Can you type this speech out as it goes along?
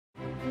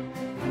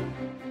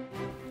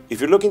If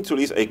you're looking to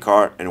lease a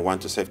car and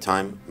want to save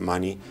time,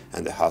 money,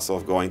 and the hassle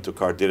of going to a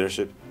car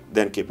dealership,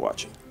 then keep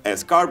watching.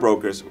 As car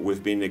brokers,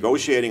 we've been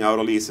negotiating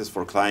auto leases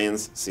for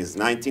clients since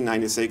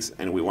 1996,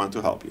 and we want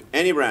to help you.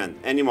 Any brand,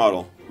 any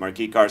model,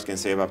 Marquee Cars can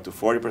save up to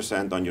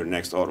 40% on your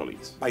next auto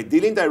lease. By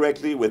dealing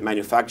directly with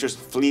manufacturers'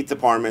 fleet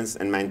departments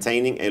and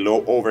maintaining a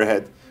low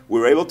overhead,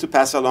 we're able to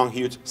pass along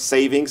huge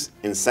savings,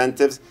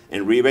 incentives,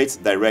 and rebates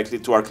directly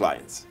to our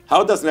clients.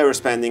 How does never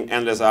spending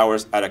endless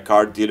hours at a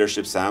car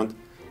dealership sound?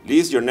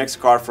 Lease your next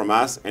car from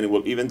us, and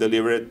we'll even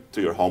deliver it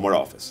to your home or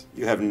office.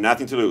 You have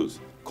nothing to lose.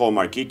 Call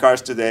Marquee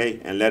Cars today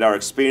and let our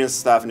experienced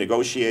staff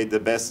negotiate the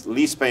best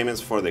lease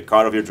payments for the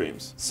car of your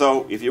dreams.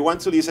 So if you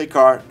want to lease a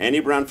car, any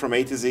brand from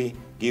A to Z,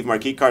 give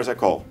Marquee Cars a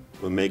call.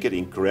 We'll make it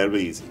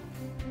incredibly easy.